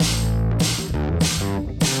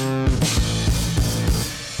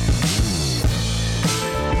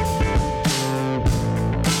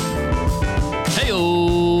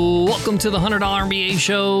to the $100 MBA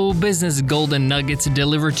Show, business golden nuggets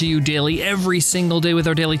delivered to you daily, every single day with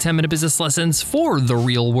our daily 10-minute business lessons for the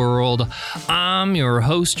real world. I'm your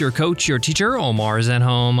host, your coach, your teacher, Omar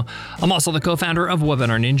Zenhom. I'm also the co-founder of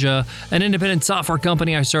Webinar Ninja, an independent software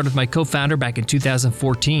company I started with my co-founder back in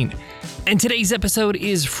 2014. And today's episode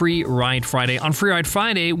is Free Ride Friday. On Free Ride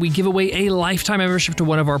Friday, we give away a lifetime membership to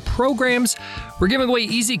one of our programs. We're giving away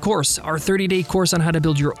Easy Course, our 30-day course on how to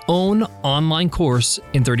build your own online course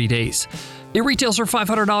in 30 days. It retails for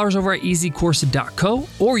 $500 over at easycourse.co,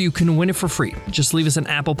 or you can win it for free. Just leave us an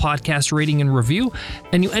Apple Podcast rating and review,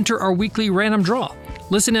 and you enter our weekly random draw.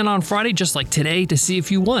 Listen in on Friday, just like today, to see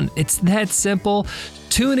if you won. It's that simple.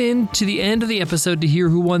 Tune in to the end of the episode to hear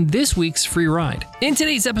who won this week's free ride. In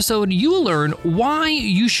today's episode, you will learn why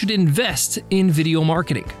you should invest in video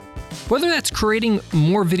marketing. Whether that's creating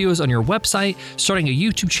more videos on your website, starting a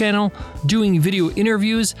YouTube channel, doing video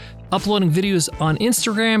interviews, uploading videos on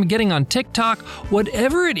Instagram, getting on TikTok,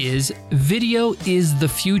 whatever it is, video is the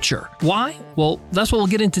future. Why? Well, that's what we'll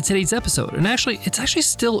get into today's episode. And it's actually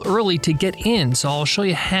still early to get in, so I'll show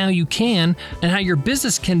you how you can and how your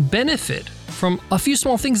business can benefit from a few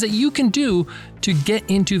small things that you can do to get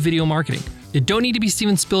into video marketing. You don't need to be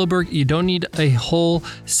Steven Spielberg. You don't need a whole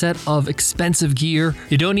set of expensive gear.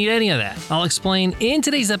 You don't need any of that. I'll explain in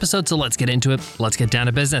today's episode, so let's get into it. Let's get down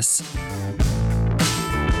to business.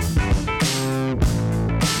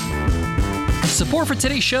 Support for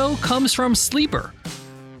today's show comes from Sleeper.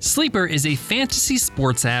 Sleeper is a fantasy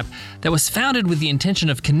sports app that was founded with the intention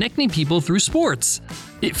of connecting people through sports.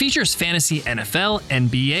 It features fantasy NFL,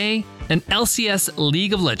 NBA, and LCS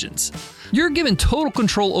League of Legends. You're given total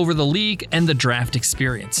control over the league and the draft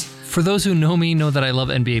experience. For those who know me, know that I love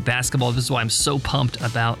NBA basketball. This is why I'm so pumped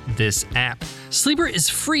about this app. Sleeper is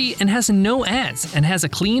free and has no ads and has a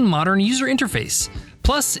clean, modern user interface.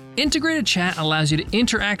 Plus, integrated chat allows you to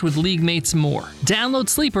interact with league mates more. Download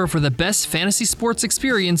Sleeper for the best fantasy sports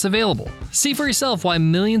experience available. See for yourself why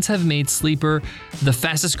millions have made Sleeper the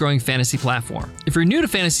fastest growing fantasy platform. If you're new to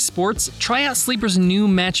fantasy sports, try out Sleeper's new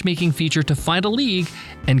matchmaking feature to find a league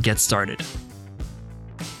and get started.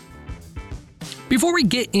 Before we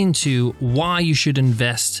get into why you should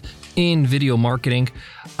invest in video marketing,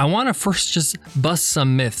 I want to first just bust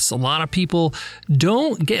some myths. A lot of people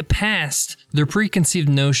don't get past their preconceived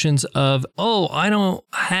notions of, I don't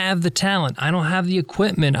have the talent, I don't have the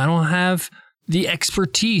equipment, I don't have the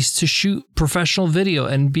expertise to shoot professional video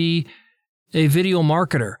and be a video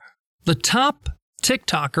marketer. The top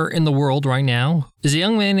TikToker in the world right now is a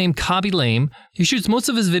young man named Khaby Lame. He shoots most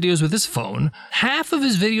of his videos with his phone. Half of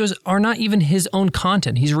his videos are not even his own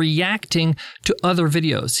content. He's reacting to other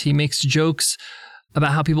videos. He makes jokes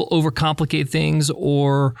about how people overcomplicate things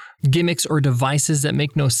or gimmicks or devices that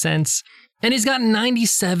make no sense. And he's got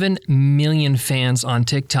 97 million fans on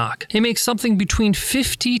TikTok. He makes something between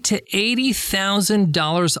 $50,000 to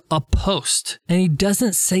 $80,000 a post, and he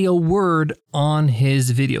doesn't say a word on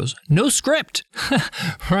his videos. No script,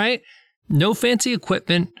 right? No fancy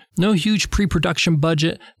equipment, no huge pre-production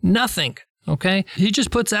budget, nothing, okay? He just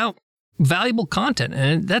puts out valuable content,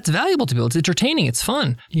 and that's valuable to people. It's entertaining, it's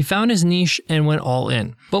fun. He found his niche and went all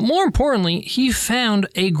in. But more importantly, he found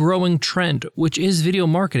a growing trend, which is video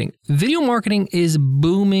marketing. Video marketing is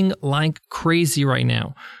booming like crazy right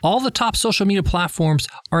now. All the top social media platforms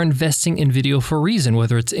are investing in video for a reason,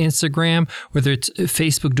 whether it's Instagram, whether it's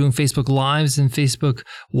Facebook doing Facebook Lives and Facebook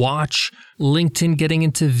Watch, LinkedIn getting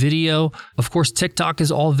into video. Of course, TikTok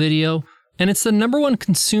is all video, and it's the number one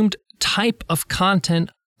consumed type of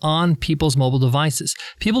content on people's mobile devices.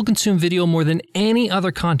 People consume video more than any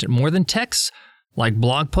other content, more than text, like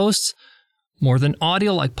blog posts, more than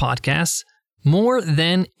audio, like podcasts, more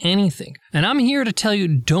than anything. And I'm here to tell you,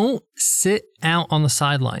 don't sit out on the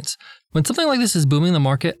sidelines. When something like this is booming in the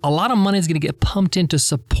market, a lot of money is going to get pumped in to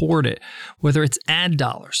support it, whether it's ad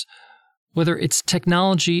dollars, whether it's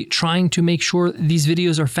technology trying to make sure these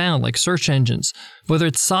videos are found, like search engines, whether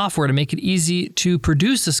it's software to make it easy to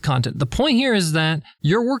produce this content. The point here is that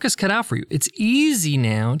your work is cut out for you. It's easy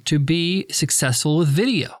now to be successful with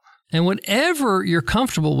video. And whatever you're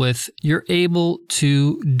comfortable with, you're able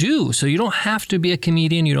to do. So you don't have to be a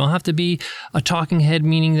comedian. You don't have to be a talking head,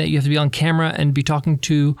 meaning that you have to be on camera and be talking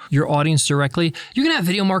to your audience directly. You can have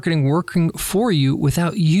video marketing working for you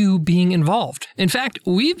without you being involved. In fact,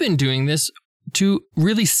 we've been doing this to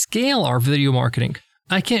really scale our video marketing.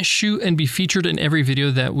 I can't shoot and be featured in every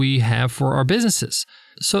video that we have for our businesses.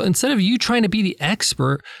 So instead of you trying to be the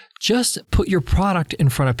expert, just put your product in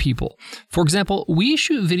front of people. For example, we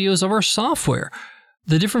shoot videos of our software,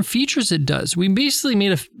 the different features it does. We basically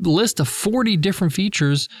made a list of 40 different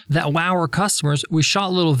features that wow our customers. We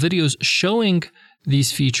shot little videos showing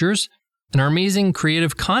these features, And our amazing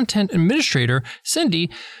creative content administrator, Cindy,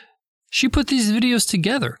 she put these videos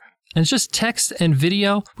together. And it's just text and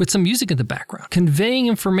video with some music in the background, conveying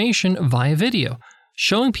information via video,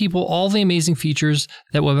 showing people all the amazing features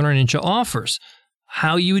that Webinar Ninja offers,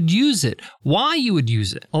 how you would use it, why you would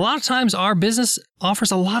use it. A lot of times our business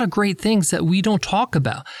offers a lot of great things that we don't talk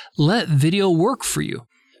about. Let video work for you.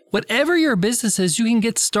 Whatever your business is, you can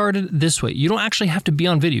get started this way. You don't actually have to be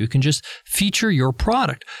on video. You can just feature your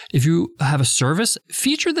product. If you have a service,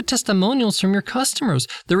 feature the testimonials from your customers,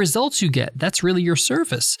 the results you get. That's really your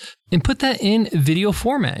service. And put that in video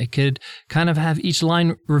format. It could kind of have each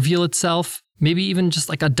line reveal itself, maybe even just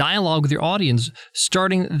like a dialogue with your audience,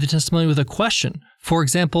 starting the testimony with a question. For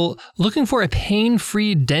example, looking for a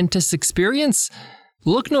pain-free dentist experience?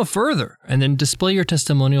 Look no further, and then display your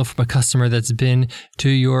testimonial from a customer that's been to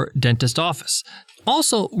your dentist office.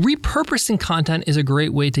 Also, repurposing content is a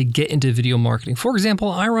great way to get into video marketing. For example,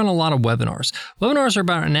 I run a lot of webinars. Webinars are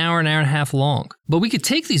about an hour and a half long. But we could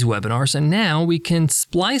take these webinars and now we can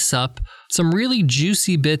splice up some really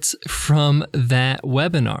juicy bits from that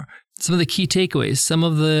webinar. Some of the key takeaways, some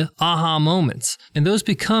of the aha moments. And those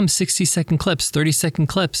become 60-second clips, 30-second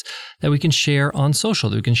clips that we can share on social,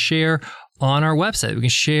 that we can share on our website, we can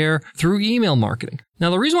share through email marketing. Now,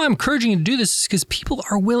 the reason why I'm encouraging you to do this is because people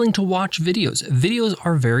are willing to watch videos. Videos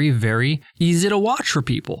are very, very easy to watch for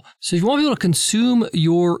people. So if you want people to consume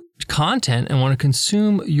your content and want to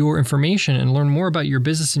consume your information and learn more about your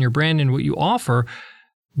business and your brand and what you offer,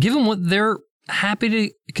 give them what they're happy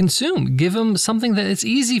to consume. Give them something that it's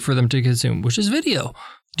easy for them to consume, which is video.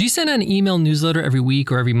 Do you send an email newsletter every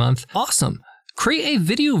week or every month? Awesome. Create a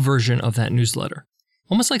video version of that newsletter.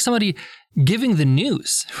 Almost like somebody giving the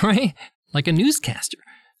news, right? Like a newscaster.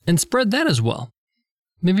 And spread that as well.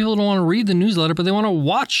 Maybe people don't want to read the newsletter, but they want to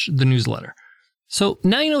watch the newsletter. So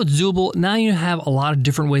now you know it's doable. Now you have a lot of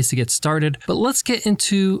different ways to get started. But let's get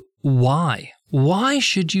into why. Why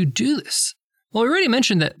should you do this? Well, we already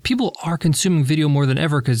mentioned that people are consuming video more than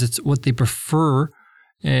ever because it's what they prefer.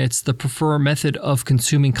 It's the preferred method of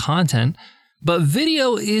consuming content. But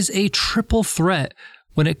video is a triple threat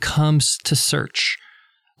when it comes to search.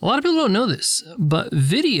 A lot of people don't know this, but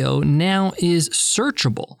video now is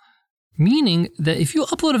searchable, meaning that if you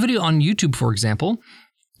upload a video on YouTube, for example,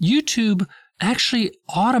 YouTube actually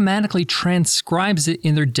automatically transcribes it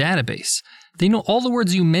in their database. They know all the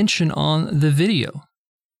words you mention on the video,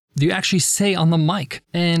 that you actually say on the mic,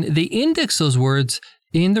 and they index those words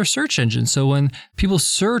in their search engine. So when people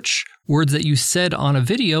search words that you said on a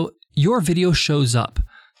video, your video shows up.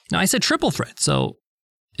 Now, I said triple threat, so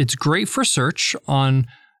it's great for search on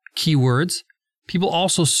keywords. People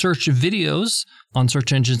also search videos on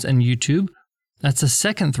search engines and YouTube. That's the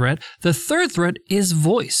second threat. The third threat is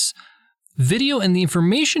voice. Video and the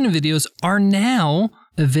information in videos are now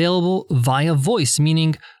available via voice,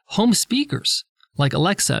 meaning home speakers like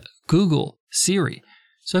Alexa, Google, Siri.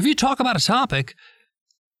 So if you talk about a topic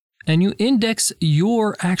and you index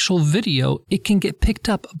your actual video, it can get picked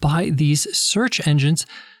up by these search engines,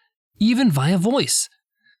 even via voice.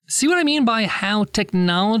 See what I mean by how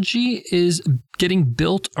technology is getting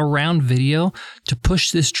built around video to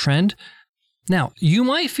push this trend? Now, you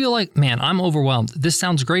might feel like, man, I'm overwhelmed. This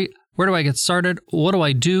sounds great. Where do I get started? What do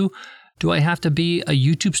I do? Do I have to be a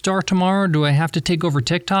YouTube star tomorrow? Do I have to take over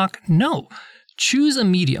TikTok? No. Choose a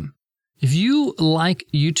medium. If you like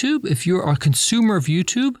YouTube, if you're a consumer of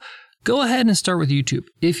YouTube, go ahead and start with YouTube.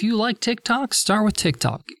 If you like TikTok, start with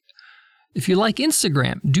TikTok. If you like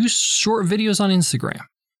Instagram, do short videos on Instagram.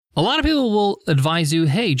 A lot of people will advise you,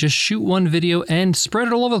 hey, just shoot one video and spread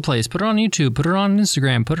it all over the place. Put it on YouTube, put it on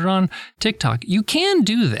Instagram, put it on TikTok. You can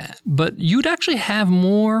do that, but you'd actually have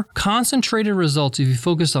more concentrated results if you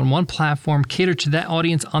focus on one platform, cater to that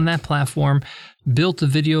audience on that platform, build the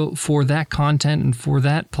video for that content and for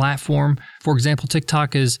that platform. For example,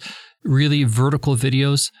 TikTok is really vertical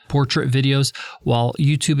videos, portrait videos, while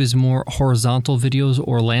YouTube is more horizontal videos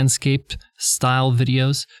or landscape style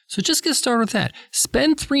videos. So just get started with that.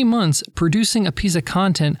 Spend 3 months producing a piece of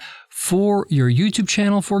content for your YouTube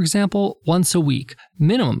channel, for example, once a week.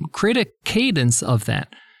 Minimum. Create a cadence of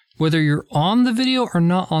that. Whether you're on the video or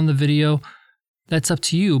not on the video, that's up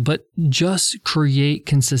to you, but just create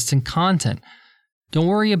consistent content. Don't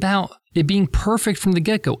worry about it being perfect from the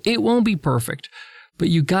get-go. It won't be perfect. But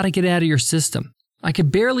you got to get out of your system. I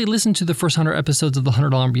could barely listen to the first 100 episodes of the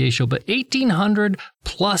 $100 MBA show, but 1,800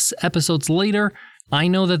 plus episodes later, I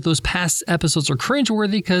know that those past episodes are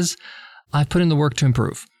cringeworthy because I've put in the work to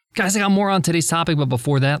improve. Guys, I got more on today's topic, but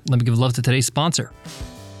before that, let me give love to today's sponsor.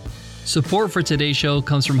 Support for today's show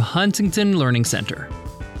comes from Huntington Learning Center.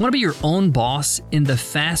 Want to be your own boss in the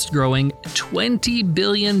fast-growing $20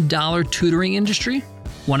 billion tutoring industry?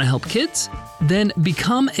 Want to help kids? Then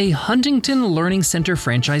become a Huntington Learning Center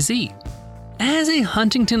franchisee. As a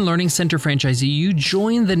Huntington Learning Center franchisee, you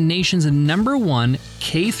join the nation's #1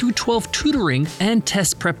 K-12 tutoring and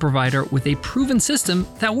test prep provider with a proven system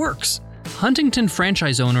that works. Huntington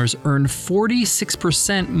franchise owners earn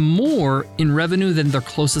 46% more in revenue than their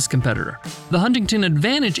closest competitor. The Huntington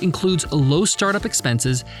Advantage includes low startup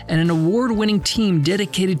expenses and an award-winning team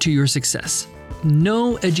dedicated to your success.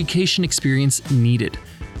 No education experience needed.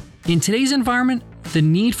 In today's environment, the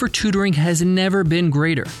need for tutoring has never been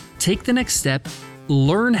greater. Take the next step,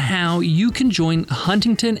 learn how you can join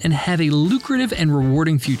Huntington and have a lucrative and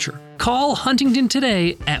rewarding future. Call Huntington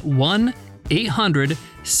today at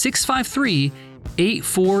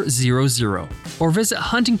 1-800-653-8400 or visit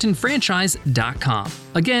huntingtonfranchise.com.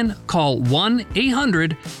 Again, call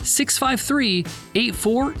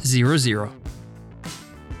 1-800-653-8400.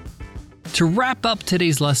 To wrap up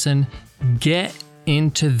today's lesson, get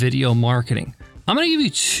into video marketing. I'm going to give you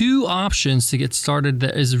 2 options to get started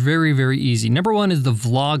that is very, very easy. Number 1 is the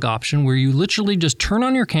vlog option, where you literally just turn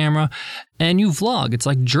on your camera and you vlog. It's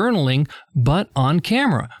like journaling, but on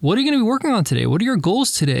camera. What are you going to be working on today? What are your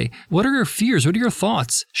goals today? What are your fears? What are your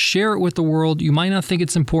thoughts? Share it with the world. You might not think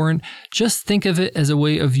it's important. Just think of it as a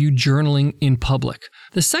way of you journaling in public.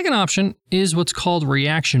 The second option is what's called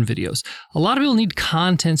reaction videos. A lot of people need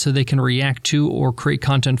content so they can react to or create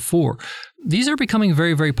content for. These are becoming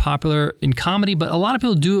very, very popular in comedy, but a lot of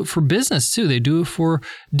people do it for business too. They do it for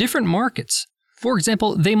different markets. For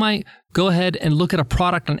example, they might go ahead and look at a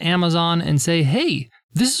product on Amazon and say, hey,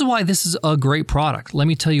 this is why this is a great product. Let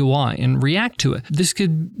me tell you why, and react to it. This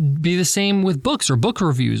could be the same with books or book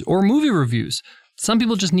reviews or movie reviews. Some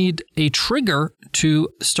people just need a trigger to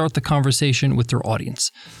start the conversation with their audience.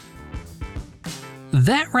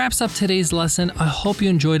 That wraps up today's lesson. I hope you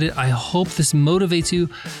enjoyed it. I hope this motivates you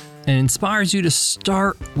and inspires you to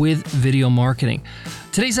start with video marketing.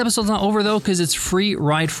 Today's episode's not over though, because it's Free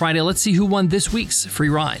Ride Friday. Let's see who won this week's free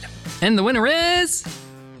ride. And the winner is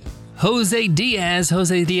Jose Diaz.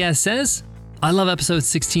 Jose Diaz says, I love episode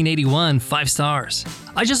 1681, 5 stars.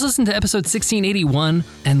 I just listened to episode 1681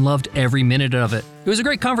 and loved every minute of it. It was a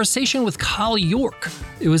great conversation with Kyle York.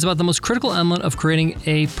 It was about the most critical element of creating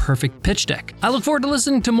a perfect pitch deck. I look forward to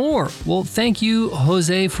listening to more. Well, thank you,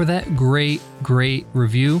 Jose, for that great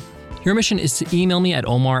review. Your mission is to email me at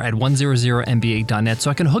omar@100mba.net so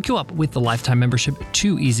I can hook you up with the lifetime membership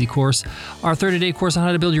to Easy Course, our 30-day course on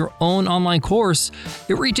how to build your own online course.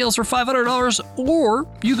 It retails for $500, or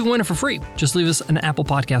you can win it for free. Just leave us an Apple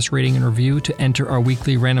Podcast rating and review to enter our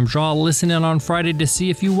weekly random draw. Listen in on Friday to see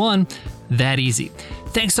if you won. That easy.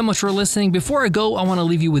 Thanks so much for listening. Before I go, I want to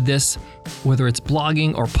leave you with this. Whether it's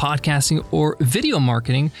blogging or podcasting or video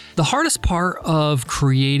marketing, the hardest part of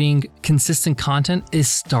creating consistent content is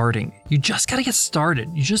starting. You just got to get started.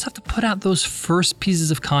 You just have to put out those first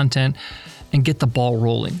pieces of content and get the ball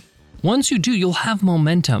rolling. Once you do, you'll have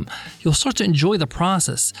momentum. You'll start to enjoy the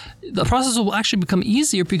process. The process will actually become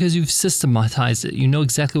easier because you've systematized it. You know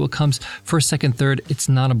exactly what comes first, second, third. It's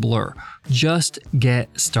not a blur. Just get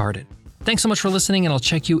started. Thanks so much for listening, and I'll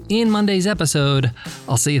check you in Monday's episode.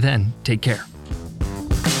 I'll see you then. Take care.